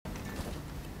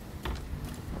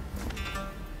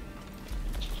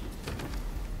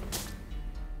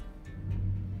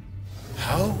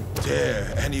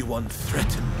dare anyone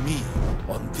threaten me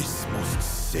on this most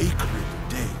sacred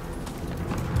day?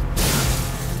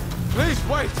 Please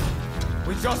wait!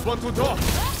 We just want to talk,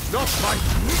 not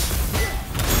fight!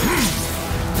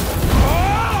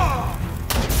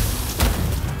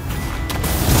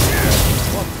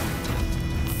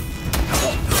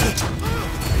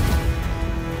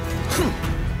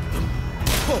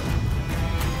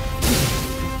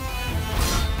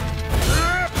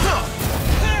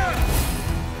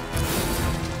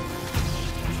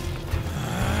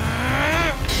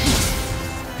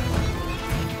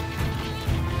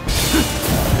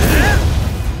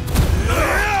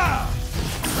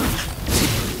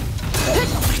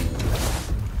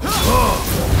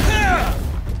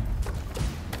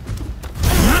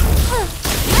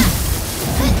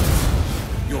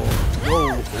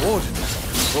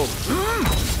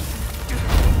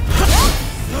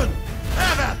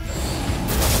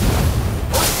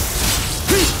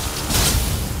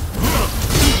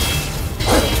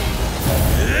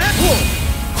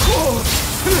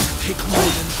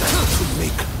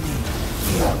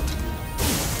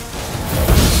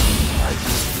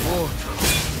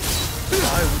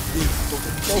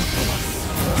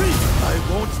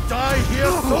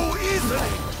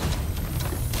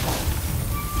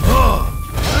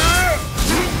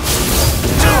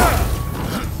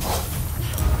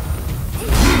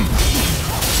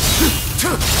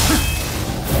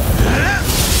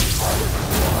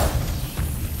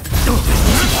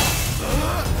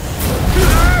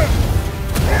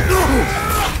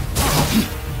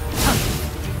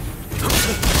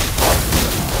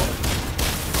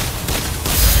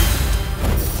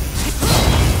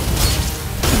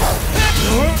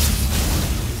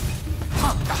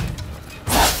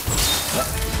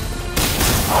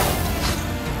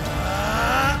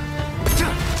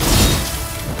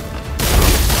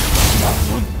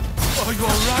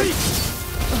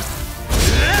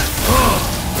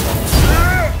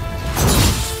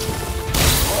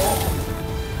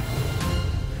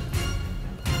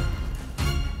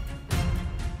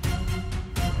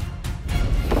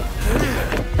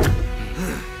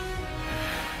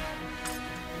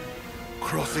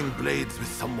 Crossing blades with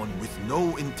someone with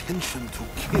no intention to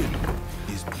kill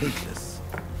is pointless.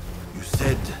 You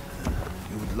said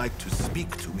you would like to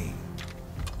speak to me.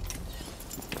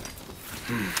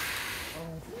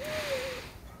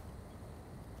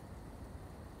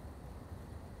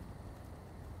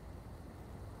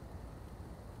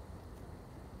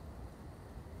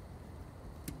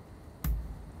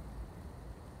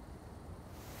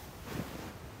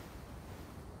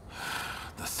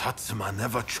 The Satsuma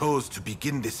never chose to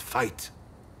begin this fight.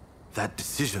 That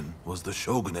decision was the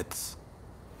Shogunate's.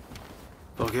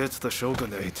 Forget the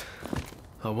Shogunate.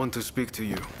 I want to speak to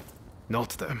you, not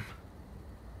them.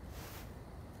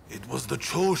 It was the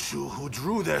Choshu who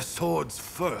drew their swords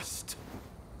first.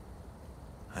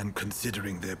 And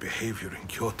considering their behavior in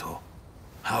Kyoto,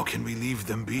 how can we leave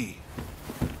them be?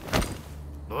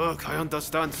 Look, I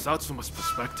understand Satsuma's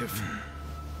perspective.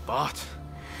 But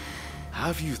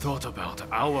have you thought about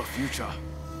our future?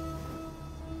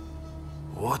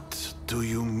 What do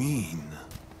you mean?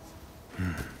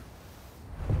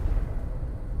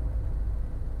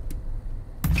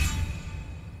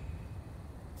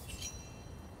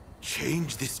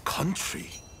 Change this country?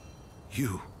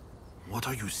 What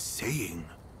are you saying?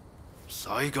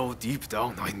 Saigo, deep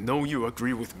down, I know you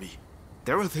agree with me.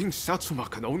 There are things Satsuma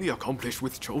can only accomplish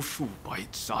with Choshu by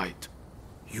its side.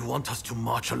 You want us to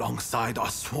march alongside our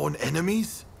sworn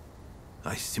enemies?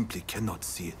 I simply cannot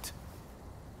see it.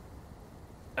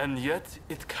 And yet,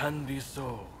 it can be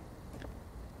so.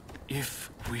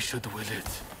 If we should will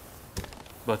it.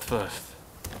 But first,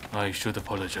 I should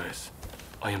apologize.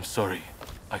 I am sorry.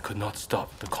 I could not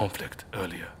stop the conflict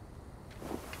earlier.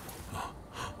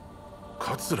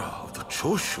 Katsura of the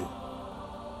Choshu?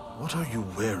 What are you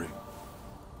wearing?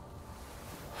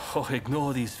 Oh,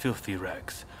 ignore these filthy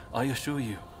rags. I assure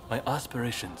you, my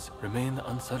aspirations remain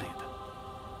unsullied.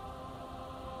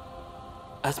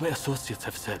 As my associates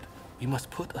have said, we must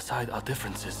put aside our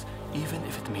differences, even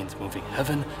if it means moving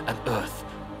heaven and earth.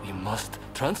 We must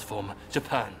transform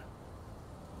Japan.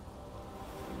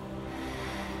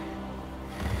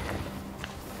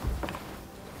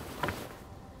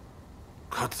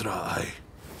 Katsura,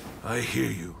 I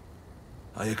hear you.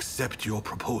 I accept your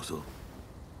proposal.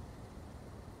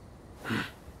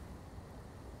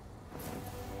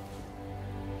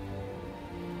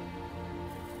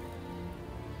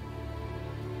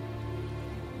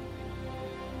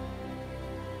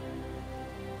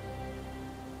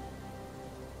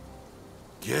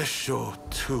 Gesho,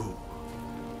 too,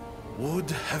 would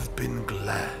have been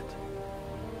glad.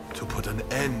 to put an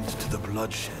end to the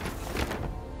bloodshed.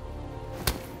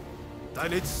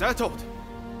 Then it's settled.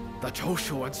 The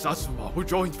Choshu and Satsuma will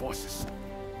join forces,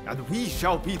 and we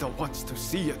shall be the ones to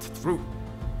see it through.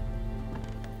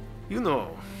 You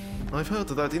know, I've heard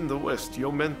that in the West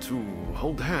you're meant to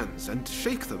hold hands and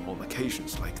shake them on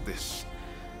occasions like this.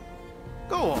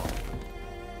 Go on.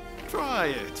 Try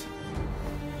it.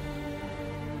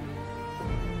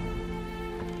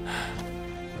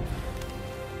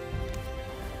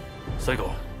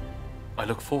 Saigo, I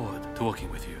look forward to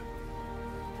working with you.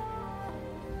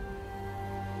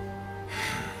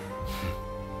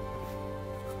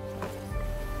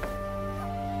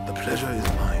 The pleasure is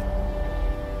mine.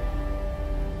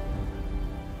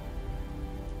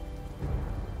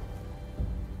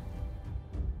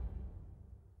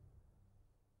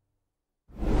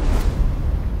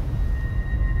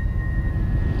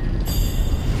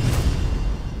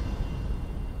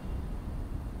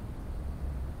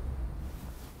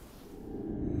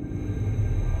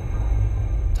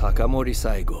 Takamori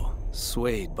Saigo,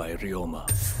 swayed by Ryoma,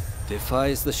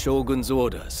 defies the Shogun's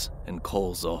orders and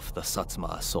calls off the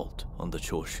Satsuma assault on the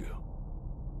Choshu.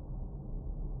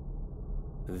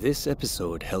 This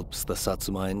episode helps the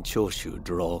Satsuma and Choshu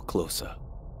draw closer,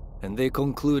 and they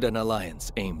conclude an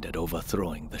alliance aimed at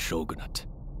overthrowing the shogunate.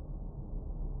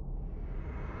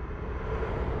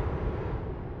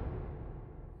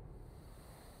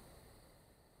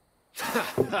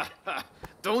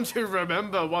 Don't you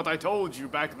remember what I told you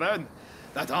back then?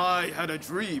 That I had a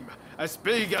dream as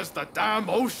big as the damn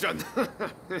ocean.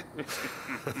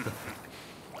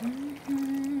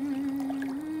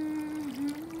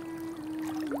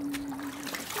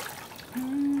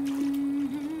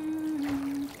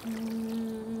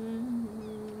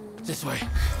 This way.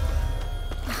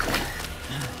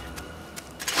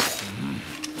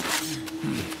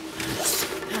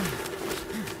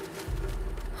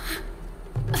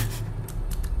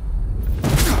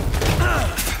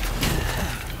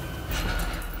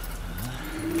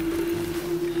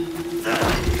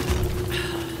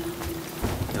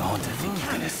 Don't think you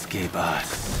can escape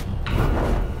us.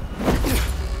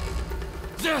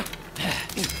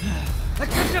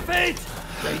 Accept your fate!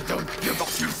 They don't give up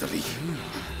easily.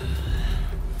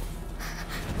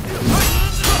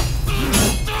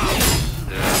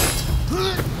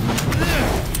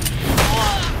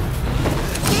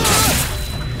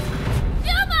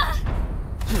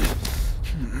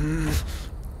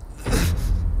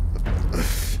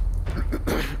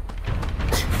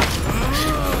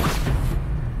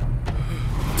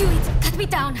 Do it! Cut me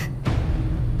down!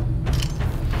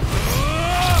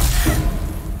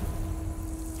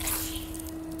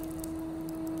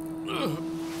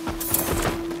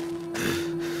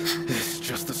 It's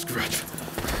just a scratch.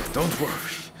 Don't worry.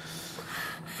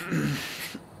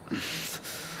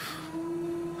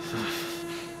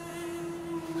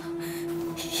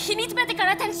 He needs medical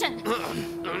attention!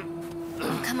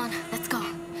 Come on, let's go.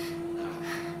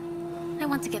 I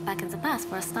want to get back in the past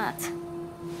for a start.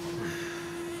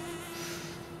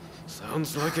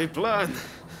 Sounds like a plan.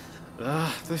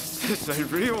 This is a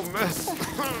real mess.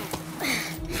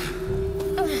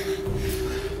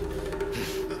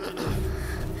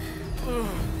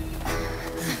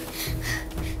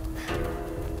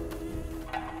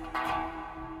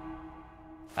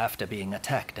 After being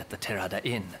attacked at the Terada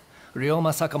Inn,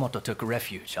 Ryoma Sakamoto took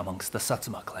refuge amongst the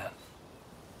Satsuma clan.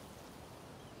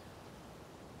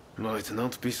 Might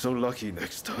not be so lucky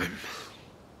next time.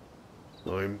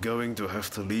 I'm going to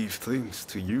have to leave things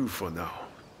to you for now.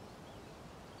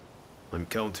 I'm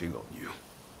counting on you.